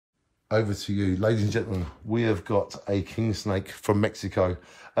over to you. Ladies and gentlemen, we have got a king snake from Mexico.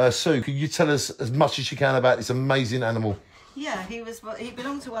 Sue, can you tell us as much as you can about this amazing animal? Yeah, he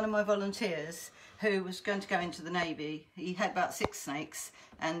belonged to one of my volunteers who was going to go into the Navy. He had about 6 snakes,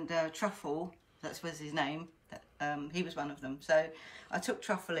 and Truffle, that was his name, he was one of them. So I took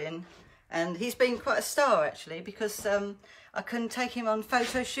Truffle in, and he's been quite a star actually, because I can take him on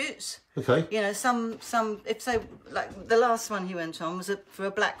photo shoots. Okay. You know, like the last one he went on was for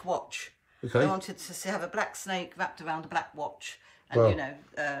a black watch. Okay. I wanted to have a black snake wrapped around a black watch. And, wow. you know,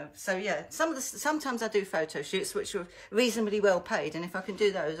 so yeah, sometimes I do photo shoots which are reasonably well paid, and if I can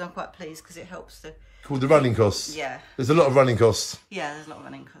do those, I'm quite pleased, because it helps to... Called the running costs. Yeah. There's a lot of running costs. Yeah, there's a lot of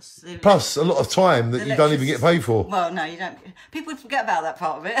running costs. Plus, a lot of time that you don't even get paid for. Well, no, you don't. People forget about that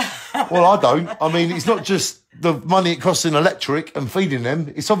part of it. Well, I don't. I mean, it's not just the money it costs in electric and feeding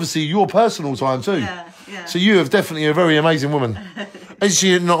them. It's obviously your personal time too. Yeah, yeah. So you have definitely a very amazing woman. Is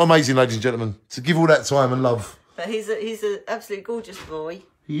she not amazing, ladies and gentlemen, to give all that time and love? But he's an absolutely gorgeous boy.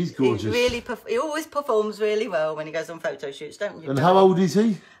 He is gorgeous. He always performs really well when he goes on photo shoots, don't you? And how old is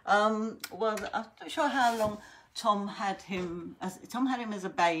he? Well, I'm not sure how long Tom had him. Tom had him as a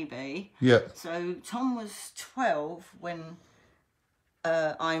baby. Yeah. So Tom was 12 when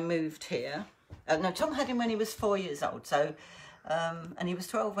I moved here. No, Tom had him when he was 4 years old. So, and he was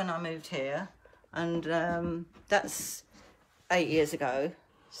 12 when I moved here, and that's 8 years ago.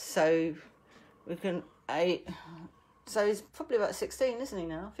 So we can 8. So he's probably about 16, isn't he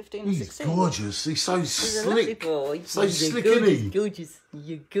now? 15 or 16. He's gorgeous. He's so He's slick. a lovely boy. So slick, isn't he? Gorgeous.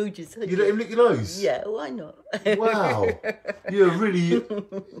 You're gorgeous. You let him lick your nose? Yeah, why not? Wow. You're really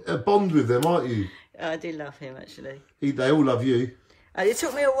a bond with them, aren't you? I do love him, actually. They all love you. It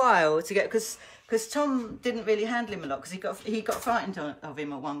took me a while to get... Because Tom didn't really handle him a lot, because he got frightened of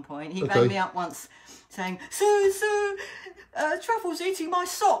him at one point. He rang me up once saying, Sue, Truffle's eating my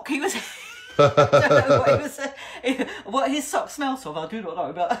sock. He was... I don't know what his sock smells of, I do not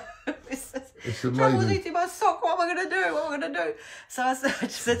know, but it's Truffle's eating my sock, what am I going to do? What am I going to do? So I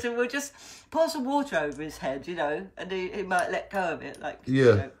just said to him, we'll just pour some water over his head, you know, and he might let go of it. Like, yeah.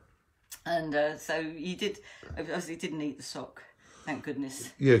 You know. And so he did, obviously didn't eat the sock, thank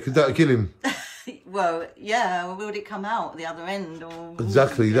goodness. Yeah, could that kill him? Well, yeah, or would it come out the other end? Or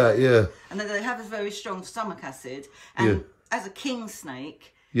exactly that, yeah. And then they have a very strong stomach acid. And as a king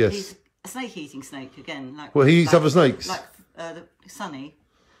snake, he's a snake-eating snake again. Like, well, he eats other snakes? Like the Sonny.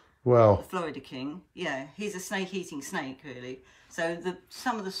 Wow. The Florida king. Yeah, he's a snake-eating snake, really. So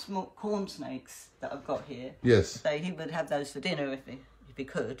some of the small corn snakes that I've got here, yes, he would have those for dinner if he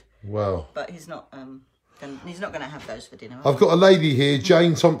could. Wow. But he's not going to have those for dinner. I've got a lady here,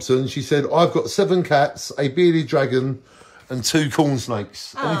 Jane Thompson. She said, I've got 7 cats, a bearded dragon and 2 corn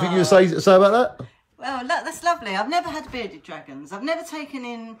snakes. Anything you say about that? Well, that's lovely. I've never had bearded dragons. I've never taken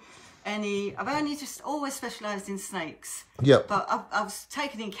in any... I've only just always specialised in snakes. Yep. But I've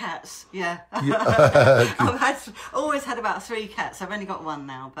taken in cats, yeah. I've always had about 3 cats. I've only got 1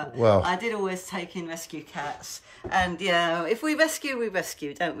 now, but wow. I did always take in rescue cats. And, yeah, if we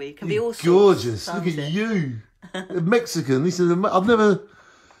rescue, don't we? It can be all sorts. Gorgeous. Look at you. Mexican. I've never...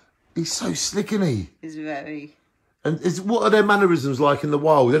 He's so slick, isn't he? He's very... And what are their mannerisms like in the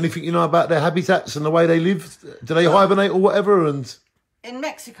wild? Anything you know about their habitats and the way they live? Do they hibernate or whatever? And in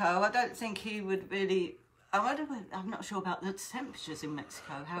Mexico, I don't think he would really... I'm not sure about the temperatures in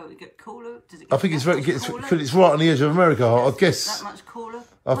Mexico. How it would get cooler? Does it get I think cooler? because it's right on the edge of America. I guess that much cooler. It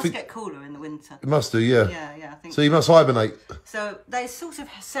must get cooler in the winter. It must do, yeah. Yeah, I think. So you must hibernate. So they sort of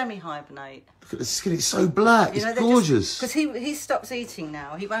semi-hibernate. Look at the skin; it's so black. You know, it's gorgeous. Because he stops eating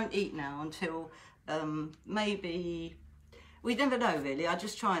now. He won't eat now until maybe, we never know really. I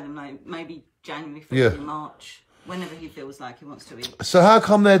just try them like maybe January, February, March. Whenever he feels like he wants to eat. So how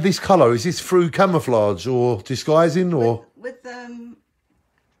come they're this colour? Is this through camouflage or disguising, or with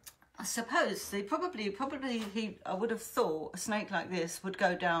I suppose they probably I would have thought a snake like this would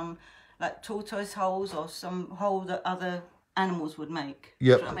go down like tortoise holes or some hole that other animals would make.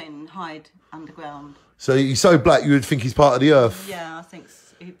 Yep. Do you know what I mean? Hide underground. So he's so black you would think he's part of the earth. Yeah, I think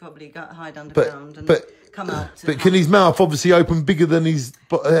he'd probably hide underground and come out. But can his mouth obviously open bigger than his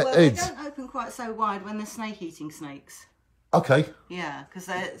head? They don't open quite so wide when they're snake-eating snakes. Okay. Yeah, because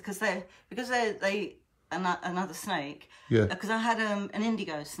they another snake. Yeah. Because I had an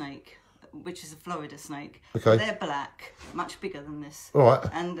indigo snake, which is a Florida snake. Okay. They're black, much bigger than this. All right.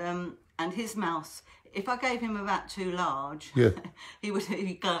 And his mouth, if I gave him a rat too large, he would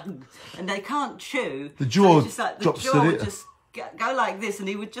and they can't chew. The jaw drops to it. Just go like this, and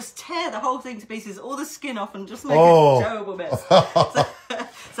he would just tear the whole thing to pieces, all the skin off, and just make a terrible mess.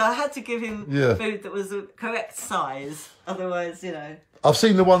 So I had to give him food that was the correct size, otherwise, you know. I've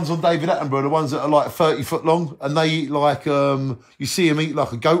seen the ones on David Attenborough, the ones that are like 30 foot long, and they eat like, you see them eat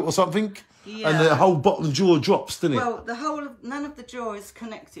like a goat or something, and the whole bottom jaw drops, doesn't it? Well, none of the jaw is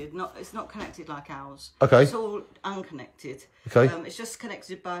connected. It's not connected like ours. Okay. It's all unconnected. Okay. It's just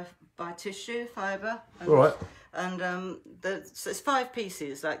connected by tissue, fibre. All right. And so it's 5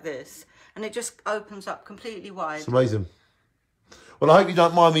 pieces like this, and it just opens up completely wide. It's amazing. Well, I hope you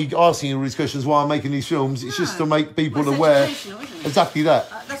don't mind me asking you all these questions while I'm making these films. It's just to make people aware. Educational, isn't it? Exactly that.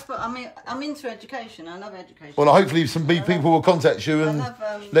 That's what I mean. I'm into education. I love education. Well, hopefully some people will contact you and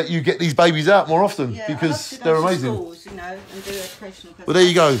let you get these babies out more often because they're amazing. Schools, you know, and do educational. Well, there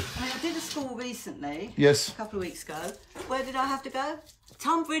you go. I mean, I did a school recently. Yes. A couple of weeks ago. Where did I have to go?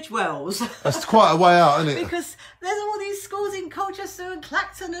 Tunbridge Wells. That's quite a way out, isn't it? Because there's all these schools in Colchester and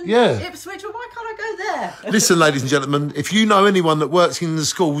Clacton and Ipswich. Well, why can't I go there? Listen, ladies and gentlemen, if you know anyone that works in the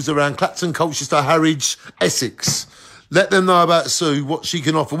schools around Clacton, Colchester, Harwich, Essex, let them know about Sue, what she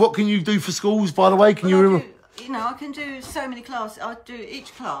can offer. What can you do for schools, by the way? Can you remember? I can do so many classes. I do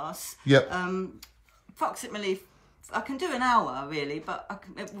each class. Yep. Approximately, I can do an hour really, but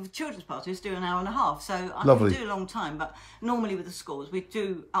with children's parties do an hour and a half. So I can do a long time. But normally with the schools, we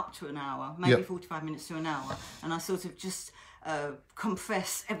do up to an hour, maybe 45 minutes to an hour, and I sort of just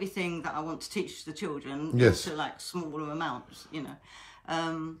compress everything that I want to teach the children into like smaller amounts, you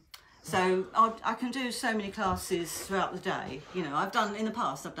know. So I can do so many classes throughout the day. You know, in the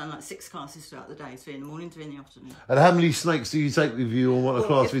past I've done like 6 classes throughout the day, 3 in the morning, 3 in the afternoon. And how many snakes do you take with you on a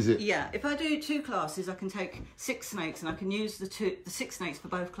class visit? Yeah, if I do 2 classes, I can take 6 snakes, and I can use the 6 snakes for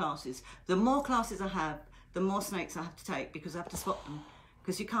both classes. The more classes I have, the more snakes I have to take because I have to swap them.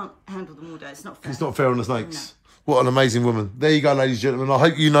 Because you can't handle them all day. It's not fair. It's not fair on the snakes. No. What an amazing woman. There you go, ladies and gentlemen. I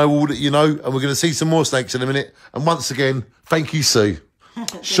hope you know all that you know, and we're going to see some more snakes in a minute. And once again, thank you, Sue.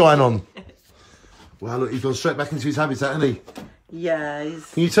 Shine on. Well, look, he's gone straight back into his habitat, hasn't he? Yeah.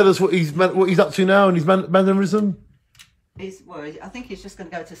 Can you tell us what he's up to now and his mannerism? I think he's just going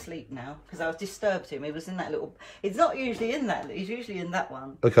to go to sleep now because I've disturbed him. He was in that little. He's not usually in that. He's usually in that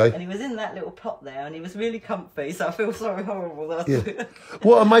one. Okay. And he was in that little pot there, and he was really comfy. So I feel so horrible.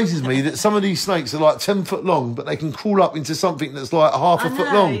 What amazes me that some of these snakes are like 10 foot long, but they can crawl up into something that's like half a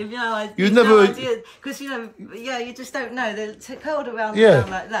foot long. You've never because you just don't know. They're curled around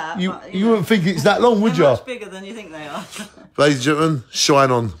like that. You wouldn't think it's that long, would you? They're much bigger than you think they are. Ladies and gentlemen,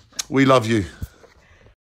 shine on. We love you.